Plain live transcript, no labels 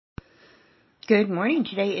Good morning.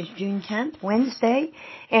 Today is June 10th, Wednesday,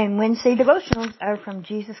 and Wednesday devotionals are from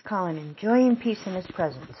Jesus Calling, Enjoy and Peace in His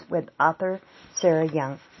Presence with author Sarah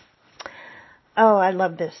Young. Oh, I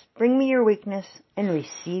love this. Bring me your weakness and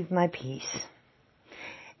receive my peace.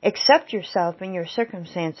 Accept yourself and your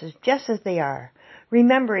circumstances just as they are,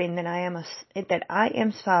 remembering that I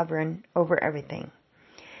am sovereign over everything.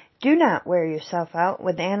 Do not wear yourself out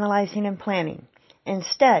with analyzing and planning.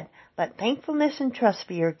 Instead, let thankfulness and trust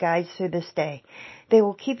be your guides through this day. They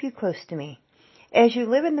will keep you close to me. As you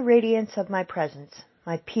live in the radiance of my presence,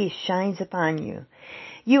 my peace shines upon you.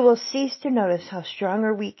 You will cease to notice how strong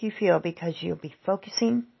or weak you feel because you'll be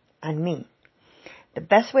focusing on me. The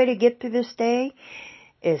best way to get through this day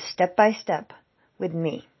is step by step with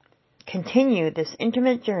me. Continue this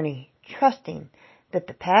intimate journey, trusting that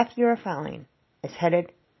the path you are following is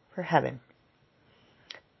headed for heaven.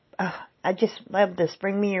 I just love this.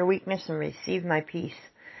 Bring me your weakness and receive my peace.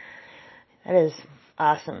 That is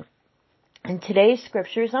awesome. And today's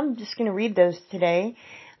scriptures, I'm just going to read those today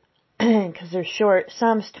because they're short.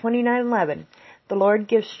 Psalms 29:11. The Lord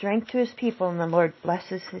gives strength to His people, and the Lord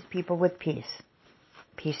blesses His people with peace.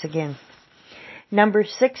 Peace again.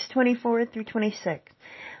 Numbers 6:24 through 26.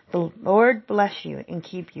 The Lord bless you and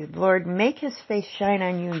keep you. The Lord make His face shine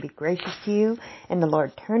on you and be gracious to you. And the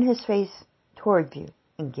Lord turn His face toward you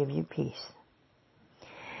and give you peace.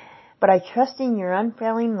 But I trust in your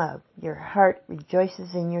unfailing love. Your heart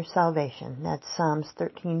rejoices in your salvation. That's Psalms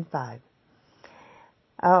 13:5.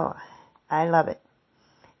 Oh, I love it.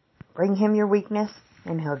 Bring Him your weakness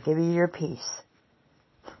and He'll give you your peace.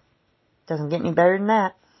 Doesn't get any better than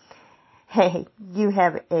that. Hey, you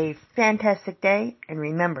have a fantastic day, and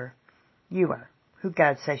remember, you are who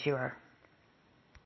God says you are.